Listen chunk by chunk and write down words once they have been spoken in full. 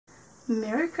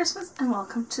Merry Christmas and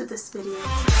welcome to this video.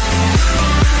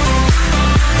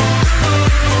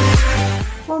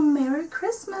 Well, Merry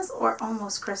Christmas or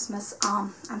almost Christmas.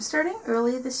 I'm starting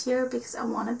early this year because I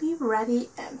want to be ready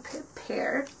and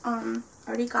prepared.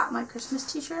 Already got my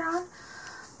Christmas t-shirt on,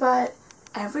 but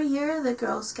every year the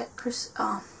girls get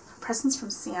presents from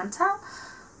Santa,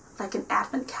 like an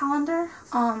advent calendar.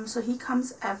 So he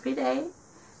comes every day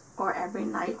or every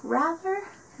night rather,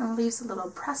 and leaves little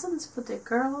presents for the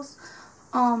girls.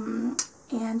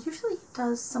 And usually he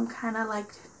does some kind of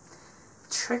like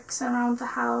tricks around the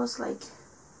house, like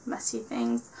messy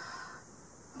things.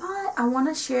 But I want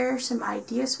to share some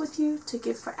ideas with you to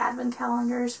give for advent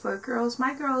calendars for girls.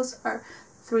 My girls are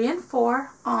 3 and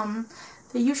 4.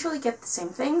 They usually get the same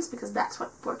things because that's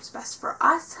what works best for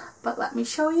us. But let me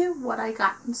show you what I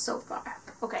gotten so far.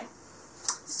 Okay.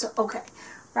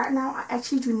 Right now I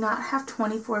actually do not have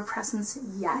 24 presents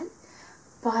yet,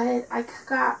 but I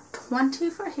got 20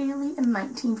 for Haley and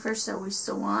 19 for Zoe,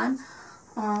 so on.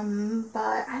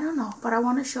 But I don't know, but I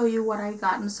want to show you what I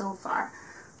gotten so far.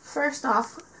 First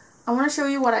off, I want to show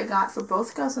you what I got for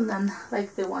both girls and then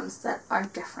like the ones that are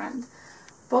different.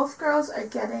 Both girls are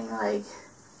getting like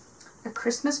a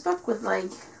Christmas book with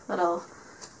like little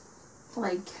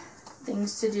like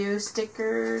things to do,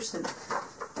 stickers and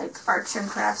like arts and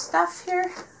crafts stuff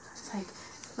here. It's like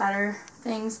letter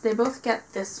things. They both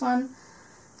get this one.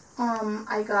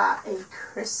 I got a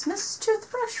Christmas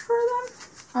toothbrush for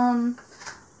them.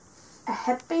 A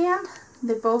headband.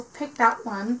 They both picked out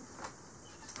one.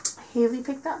 Haley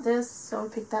picked out this, Zoe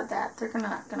picked out that. They're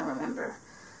not gonna remember.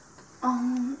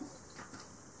 I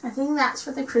think that's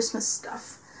for the Christmas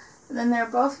stuff. And then they're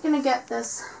both gonna get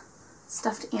this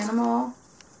stuffed animal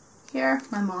here.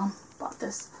 My mom bought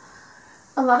this.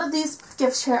 A lot of these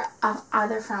gifts here I've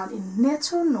either found in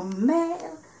Netto,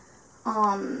 Normal.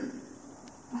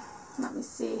 Let me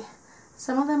see.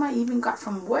 Some of them I even got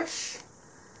from Wish.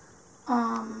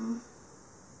 And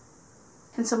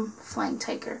some Flying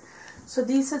Tiger. So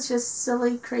these are just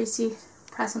silly, crazy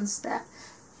presents that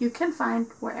you can find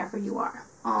wherever you are.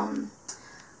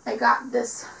 I got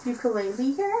this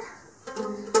ukulele here.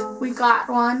 We got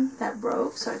one that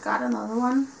broke, so I got another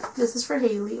one. This is for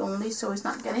Haley only, so he's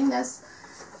not getting this.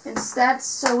 Instead,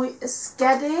 Zoe is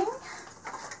getting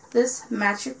this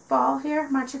magical ball.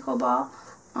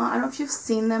 I don't know if you've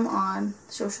seen them on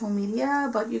social media,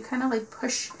 but you kind of like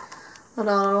push the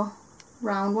little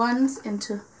round ones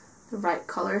into the right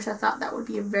colors. I thought that would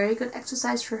be a very good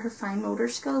exercise for her fine motor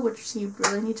skill, which she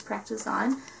really needs practice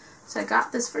on. So I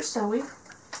got this for Zoe.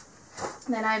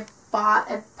 Then I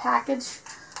bought a package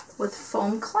with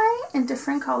foam clay in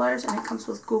different colors, and it comes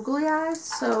with googly eyes.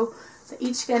 So they're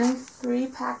each getting 3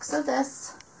 packs of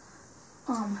this.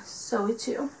 Zoe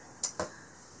too.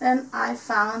 Then I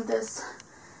found this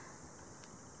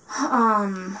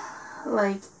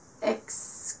like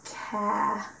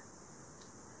excavantion,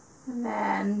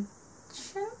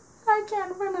 I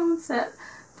can't pronounce it,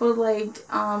 but like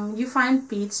you find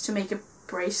beads to make a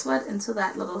bracelet into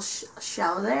that little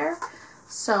shell there.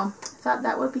 So I thought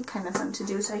that would be kind of fun to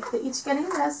do. So they're each getting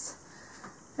this.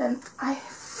 Then I,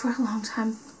 for a long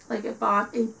time, like I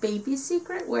bought a baby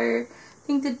secret where I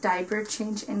think the diaper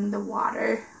changed in the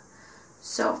water.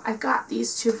 So I got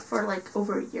these two for like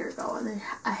over a year ago, and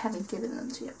I haven't given them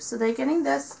to you. So they're getting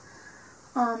this.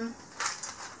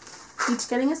 Each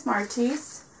getting a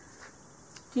Smarties.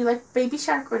 Do you like Baby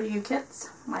Shark, or do you kids?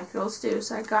 My girls do.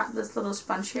 So I got this little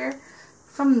sponge here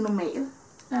from Normal.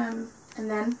 And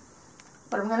then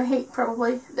what I'm gonna hate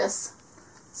probably, this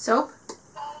soap.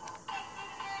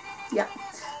 Yep.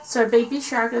 So Baby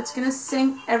Shark, it's gonna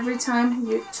sing every time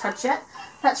you touch it.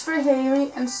 That's for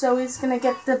Haley, and Zoe's gonna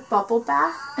get the bubble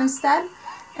bath instead.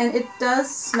 And it does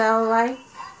smell like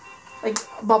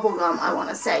bubble gum, I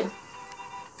wanna say.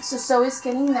 So Zoe's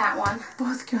getting that one.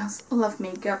 Both girls love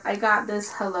makeup. I got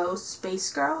this Hello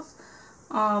Space Girls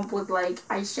with like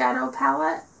eyeshadow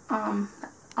palette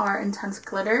or intense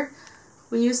glitter.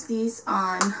 We used these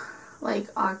on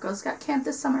like our Girls Got Camp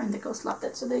this summer, and the girls loved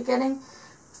it. So they're getting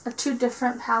 2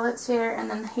 different palettes here, and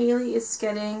then Haley is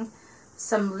getting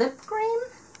some lip cream,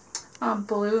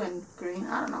 blue and green,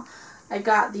 I don't know. I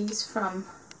got these from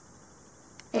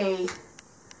a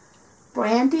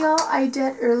brand deal I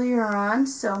did earlier on,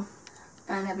 so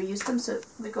I never used them, so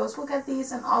the girls will get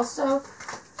these. And also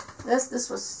this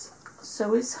was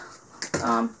Zoe's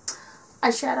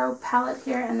eyeshadow palette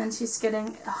here, and then she's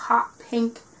getting a hot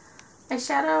pink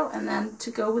eyeshadow, and then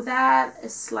to go with that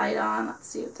is slide on, let's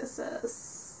see what this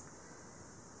is,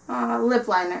 lip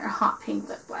liner, a hot pink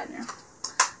lip liner.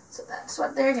 So that's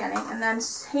what they're getting. And then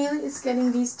Haley is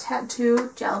getting these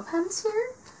tattoo gel pens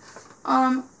here.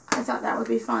 I thought that would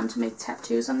be fun to make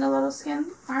tattoos on the little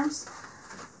skin arms.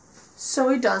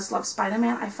 Zoe does love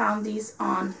Spider-Man. I found these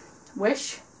on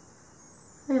Wish.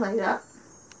 They light up.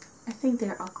 I think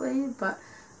they're ugly, but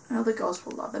I know the girls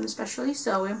will love them, especially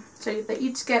Zoe. So they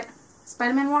each get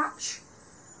Spider-Man watch.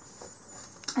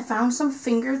 I found some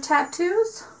finger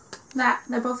tattoos that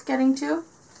they're both getting too.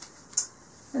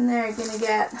 Then they're gonna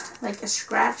get like a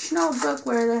scratch notebook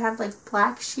where they have like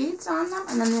black sheets on them,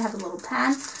 and then they have a little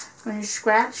pen. When you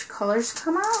scratch, colors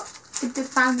come out. I did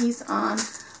find these on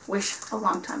Wish a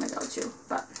long time ago too,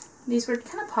 but these were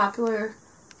kind of popular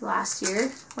last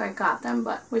year where I got them,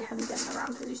 but we haven't gotten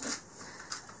around to these.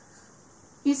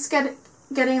 Each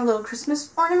getting a little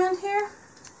Christmas ornament here.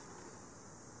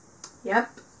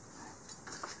 Yep.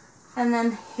 And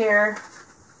then hair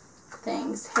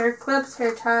things, hair clips,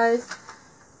 hair ties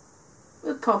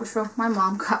with Paw Patrol. My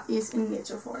mom got these in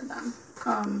nature for them.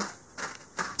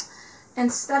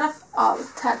 Instead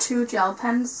of tattoo gel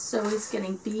pens, Zoe's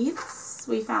getting beads.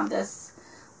 We found this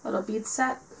little bead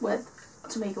set with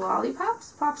to make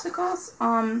lollipops, popsicles.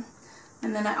 And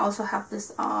then I also have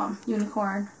this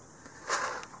unicorn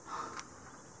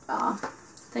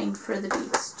thing for the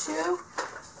beads too.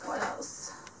 What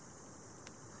else?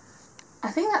 I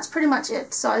think that's pretty much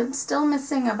it. So I'm still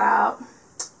missing about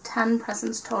 10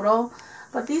 presents total.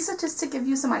 But these are just to give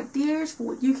you some ideas for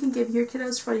what you can give your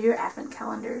kiddos for your advent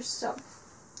calendars. So,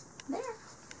 there.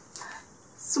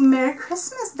 So, Merry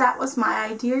Christmas. That was my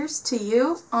ideas to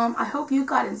you. I hope you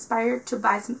got inspired to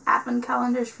buy some advent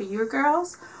calendars for your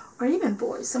girls or even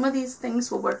boys. Some of these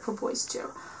things will work for boys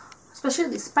too. Especially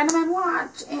the Spider-Man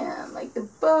watch and like the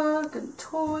book and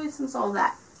toys and all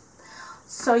that.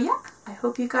 So yeah, I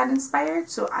hope you got inspired.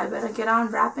 So I better get on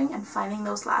wrapping and finding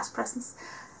those last presents.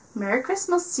 Merry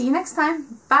Christmas. See you next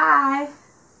time. Bye.